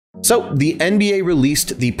So the NBA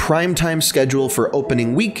released the primetime schedule for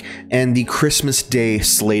opening week and the Christmas Day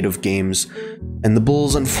slate of games, and the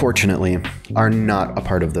Bulls, unfortunately, are not a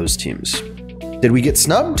part of those teams. Did we get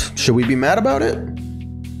snubbed? Should we be mad about it?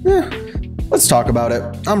 Let's talk about it.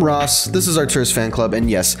 I'm Ross, this is Arturo's Fan Club,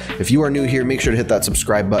 and yes, if you are new here, make sure to hit that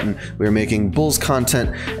subscribe button. We are making Bulls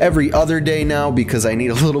content every other day now because I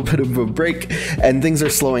need a little bit of a break, and things are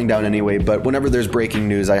slowing down anyway, but whenever there's breaking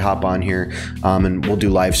news, I hop on here, and we'll do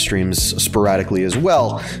live streams sporadically as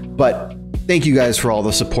well. But thank you guys for all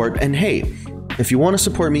the support, and hey, if you want to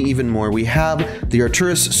support me even more, we have the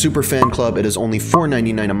Arturo's Super Fan Club. It is only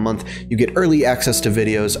 $4.99 a month. You get early access to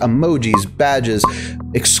videos, emojis, badges,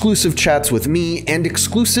 exclusive chats with me, and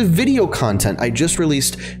exclusive video content. I just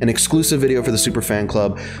released an exclusive video for the Super Fan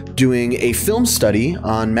Club doing a film study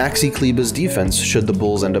on Maxi Kleber's defense should the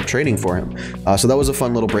Bulls end up trading for him. So that was a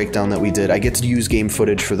fun little breakdown that we did. I get to use game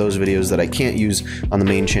footage for those videos that I can't use on the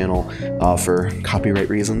main channel for copyright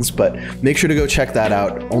reasons, but make sure to go check that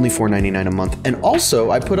out. Only $4.99 a month. And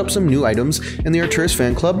also, I put up some new items in the Arturo's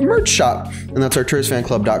Fan Club merch shop, and that's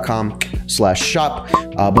arturosfanclub.com/shop.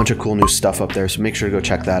 A bunch of cool new stuff up there, so make sure to go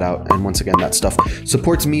check that out. And once again, that stuff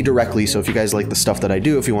supports me directly, so if you guys like the stuff that I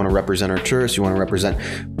do, if you want to represent Arturo's, you want to represent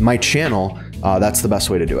my channel, that's the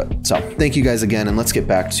best way to do it. So thank you guys again, and let's get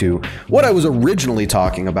back to what I was originally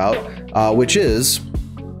talking about, which is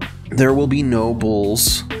there will be no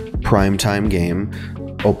Bulls primetime game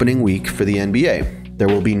opening week for the NBA. There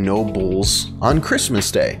will be no Bulls on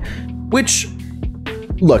Christmas Day, which,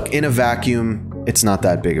 look, in a vacuum, it's not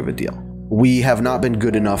that big of a deal. We have not been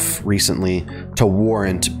good enough recently to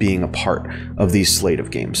warrant being a part of these slate of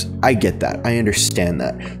games. I get that. I understand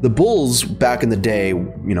that. The Bulls back in the day,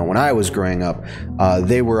 you know, when I was growing up,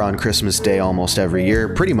 they were on Christmas Day almost every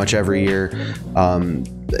year, pretty much every year,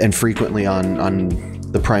 and frequently on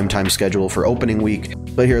the primetime schedule for opening week.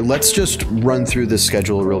 But here, let's just run through this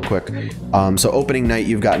schedule real quick. So opening night,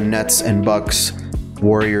 you've got Nets and Bucks,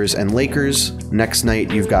 Warriors and Lakers. Next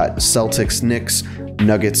night, you've got Celtics, Knicks,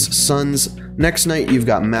 Nuggets, Suns. Next night, you've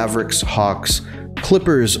got Mavericks, Hawks,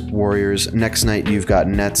 Clippers, Warriors. Next night, you've got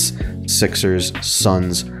Nets, Sixers,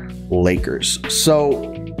 Suns, Lakers.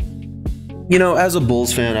 So, you know, as a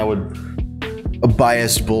Bulls fan, a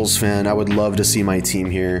biased Bulls fan, I would love to see my team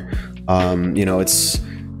here. You know, it's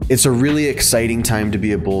a really exciting time to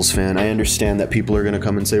be a Bulls fan. I understand that people are going to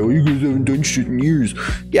come and say, well, you guys haven't done shit in years.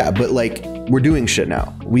 Yeah, but like, we're doing shit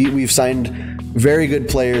now. We've signed very good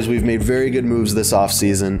players. We've made very good moves this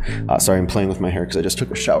offseason. Sorry, I'm playing with my hair because I just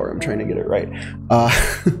took a shower. I'm trying to get it right.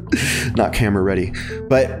 Not camera ready.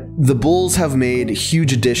 But the Bulls have made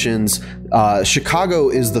huge additions. Chicago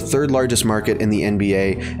is the third largest market in the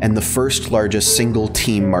NBA and the first largest single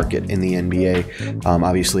team market in the NBA.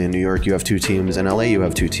 Obviously in New York you have two teams, in LA you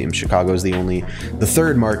have two teams. Chicago is the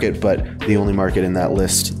third market, but the only market in that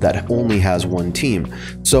list that only has one team.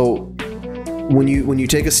 So when you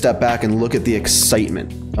take a step back and look at the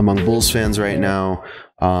excitement among Bulls fans right now,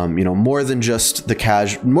 you know, more than just the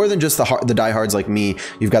diehards like me,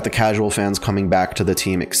 you've got the casual fans coming back to the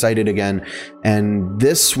team, excited again, and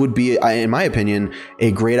this would be, in my opinion,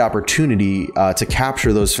 a great opportunity to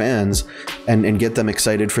capture those fans and get them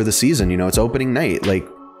excited for the season. You know, it's opening night. Like,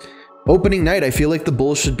 opening night, I feel like the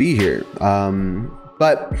Bulls should be here.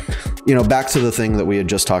 But, you know, back to the thing that we had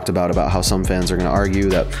just talked about how some fans are going to argue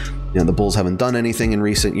that, you know, the Bulls haven't done anything in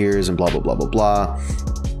recent years and blah, blah, blah, blah, blah.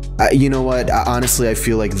 You know what? Honestly, I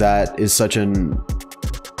feel like that is such I don't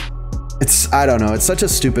know. It's such a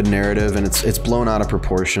stupid narrative, and it's blown out of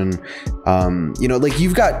proportion. You know, like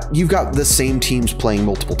you've got the same teams playing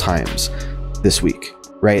multiple times this week,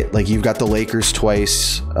 right? Like you've got the Lakers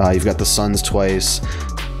twice, you've got the Suns twice,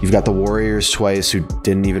 you've got the Warriors twice, who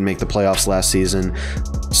didn't even make the playoffs last season.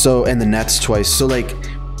 So, and the Nets twice. So like,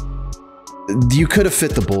 you could have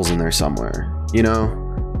fit the Bulls in there somewhere, you know?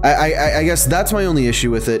 I guess that's my only issue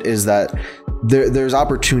with it, is that there's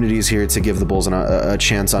opportunities here to give the Bulls a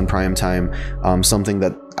chance on prime time, something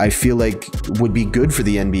that I feel like would be good for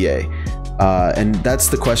the NBA. And that's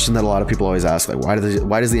the question that a lot of people always ask, like, why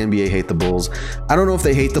does the NBA hate the Bulls? I don't know if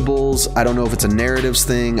they hate the Bulls. I don't know if it's a narratives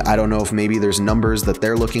thing. I don't know if maybe there's numbers that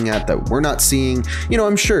they're looking at that we're not seeing. You know,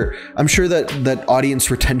 I'm sure that audience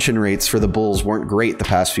retention rates for the Bulls weren't great the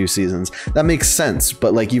past few seasons. That makes sense.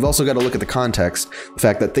 But like, you've also got to look at the context, the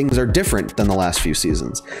fact that things are different than the last few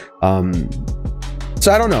seasons.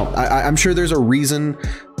 So I don't know. I'm sure there's a reason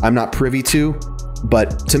I'm not privy to,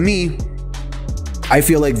 but to me, I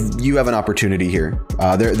feel like you have an opportunity here.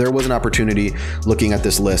 There was an opportunity looking at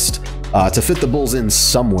this list to fit the Bulls in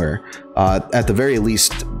somewhere, at the very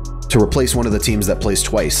least to replace one of the teams that plays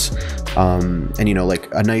twice. And, you know, like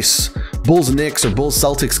a nice Bulls Knicks or Bulls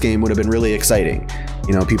Celtics game would have been really exciting.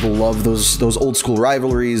 You know, people love those old school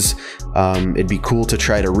rivalries. It'd be cool to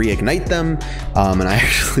try to reignite them. And I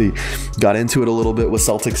actually got into it a little bit with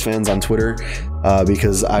Celtics fans on Twitter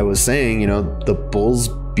because I was saying, you know, the Bulls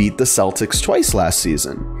beat the Celtics twice last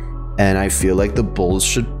season. And I feel like the Bulls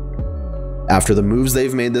should, after the moves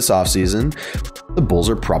they've made this offseason, the Bulls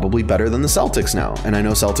are probably better than the Celtics now. And I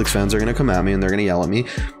know Celtics fans are going to come at me and they're going to yell at me.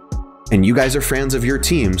 And you guys are fans of your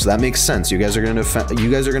team, so that makes sense. You guys are going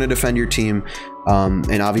to defend your team.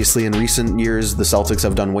 And obviously, in recent years, the Celtics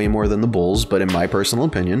have done way more than the Bulls. But in my personal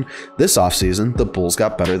opinion, this offseason, the Bulls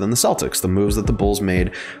got better than the Celtics. The moves that the Bulls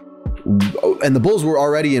made, and the Bulls were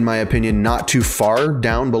already, in my opinion, not too far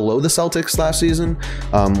down below the Celtics last season.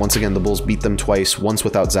 Once again, the Bulls beat them twice, once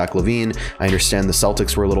without Zach LaVine. I understand the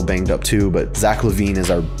Celtics were a little banged up too, but Zach LaVine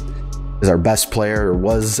is our best player, or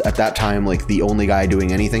was at that time like the only guy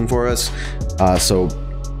doing anything for us. So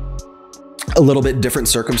a little bit different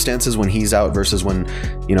circumstances when he's out versus when,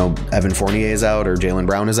 you know, Evan Fournier is out or Jaylen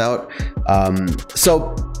Brown is out.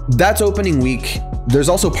 So that's opening week. There's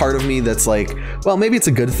also part of me that's like, well, maybe it's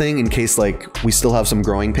a good thing in case like we still have some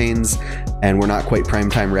growing pains and we're not quite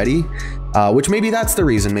primetime ready. Which maybe that's the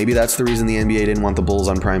reason. Maybe that's the reason the NBA didn't want the Bulls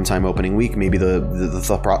on primetime opening week. Maybe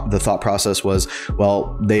the thought process was,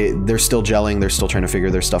 well, they're still gelling. They're still trying to figure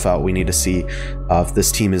their stuff out. We need to see if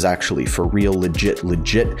this team is actually for real, legit.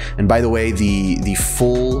 And by the way, the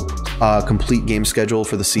full complete game schedule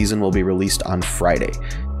for the season will be released on Friday.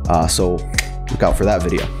 So look out for that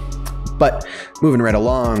video. But moving right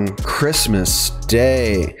along, Christmas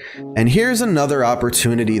Day. And here's another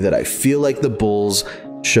opportunity that I feel like the Bulls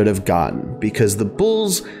should have gotten, because the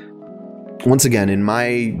Bulls, once again, in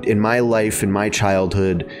my life, in my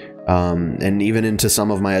childhood, and even into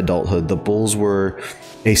some of my adulthood, the Bulls were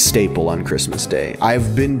a staple on Christmas Day.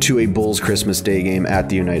 I've been to a Bulls Christmas Day game at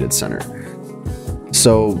the United Center.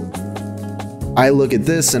 So I look at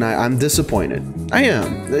this and I'm disappointed. I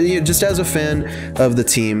am. Just as a fan of the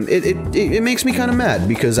team, it makes me kind of mad,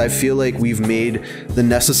 because I feel like we've made the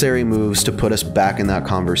necessary moves to put us back in that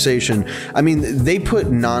conversation. I mean, they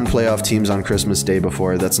put non-playoff teams on Christmas Day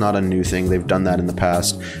before. That's not a new thing. They've done that in the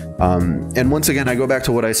past. And once again, I go back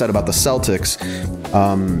to what I said about the Celtics.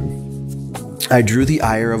 I drew the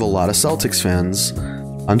ire of a lot of Celtics fans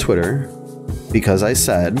on Twitter because I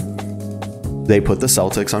said they put the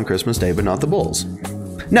Celtics on Christmas Day, but not the Bulls.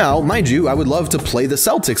 Now, mind you, I would love to play the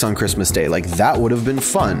Celtics on Christmas Day. Like, that would have been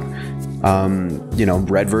fun. You know,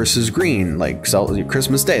 red versus green, like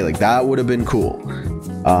Christmas Day, like that would have been cool.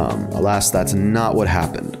 Alas, that's not what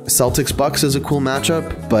happened. Celtics Bucks is a cool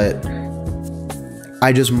matchup, but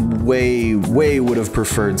I just way would have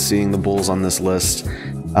preferred seeing the Bulls on this list.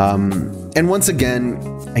 And once again,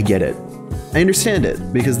 I get it. I understand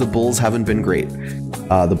it, because the Bulls haven't been great.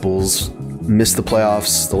 The Bulls missed the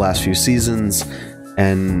playoffs the last few seasons,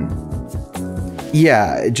 and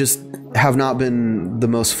yeah, it just have not been the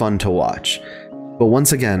most fun to watch. But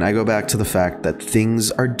once again, I go back to the fact that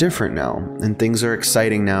things are different now, and things are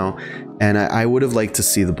exciting now, and I would have liked to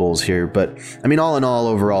see the Bulls here. But I mean, all in all,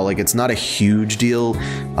 overall, like, it's not a huge deal.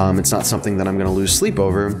 It's not something that I'm going to lose sleep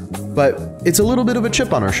over, but it's a little bit of a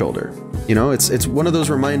chip on our shoulder. You know, it's one of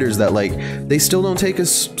those reminders that, like, they still don't take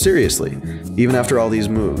us seriously, even after all these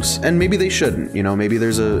moves. And maybe they shouldn't. You know, maybe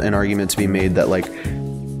there's an argument to be made that, like,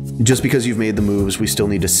 just because you've made the moves, we still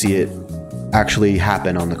need to see it actually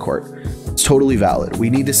happen on the court. It's totally valid. We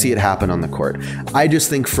need to see it happen on the court. I just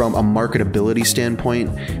think from a marketability standpoint,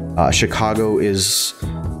 Chicago is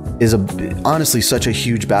honestly such a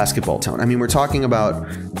huge basketball town. I mean, we're talking about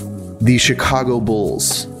the Chicago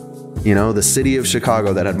Bulls. You know, the city of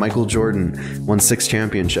Chicago that had Michael Jordan, won 6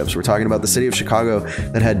 championships. We're talking about the city of Chicago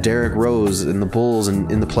that had Derrick Rose and the Bulls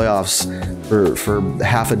in the playoffs for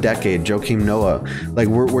half a decade, Joakim Noah. Like,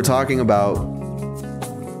 we're talking about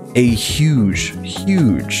a huge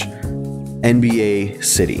NBA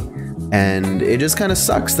city. And it just kind of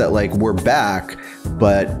sucks that, like, we're back,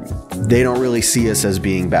 but they don't really see us as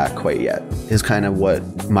being back quite yet, is kind of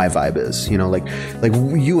what my vibe is. You know, like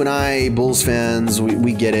you and I, Bulls fans,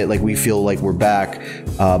 we get it. Like, we feel like we're back,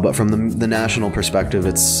 but from the national perspective,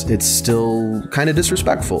 it's still kind of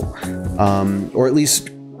disrespectful, or at least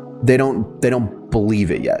they don't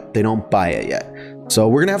believe it yet. They don't buy it yet. So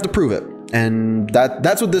we're gonna have to prove it. And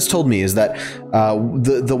that's what this told me, is that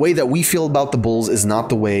the way that we feel about the Bulls is not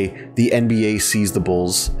the way the NBA sees the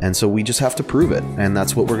Bulls. And so we just have to prove it. And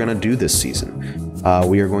that's what we're going to do this season.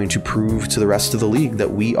 We are going to prove to the rest of the league that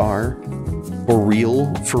we are for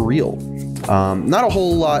real. Not a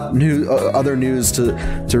whole lot other news to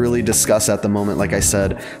really discuss at the moment. Like I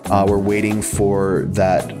said, we're waiting for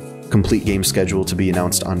that complete game schedule to be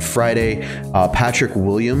announced on Friday. Patrick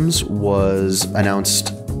Williams was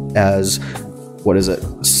announced as, what is it,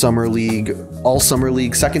 Summer League, All Summer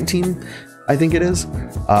League second team, I think it is.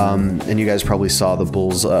 And you guys probably saw the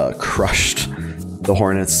Bulls crushed the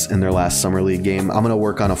Hornets in their last Summer League game. I'm going to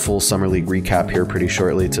work on a full Summer League recap here pretty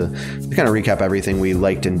shortly to kind of recap everything we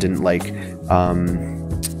liked and didn't like.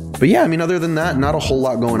 But yeah, I mean, other than that, not a whole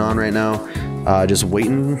lot going on right now. Just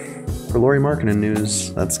waiting for Lauri Markkanen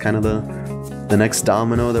news. That's kind of the next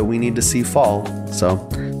domino that we need to see fall. So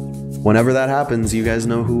whenever that happens, you guys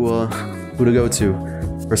know who to go to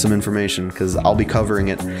for some information, because I'll be covering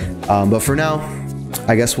it. But for now,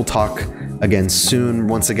 I guess we'll talk again soon.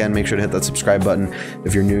 Once again, make sure to hit that subscribe button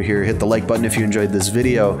if you're new here. Hit the like button if you enjoyed this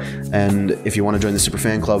video. And if you want to join the Super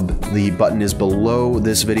Fan Club, the button is below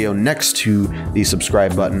this video next to the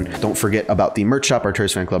subscribe button. Don't forget about the merch shop,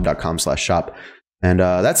 arturisfanclub.com/shop. And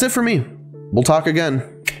that's it for me. We'll talk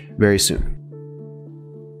again very soon.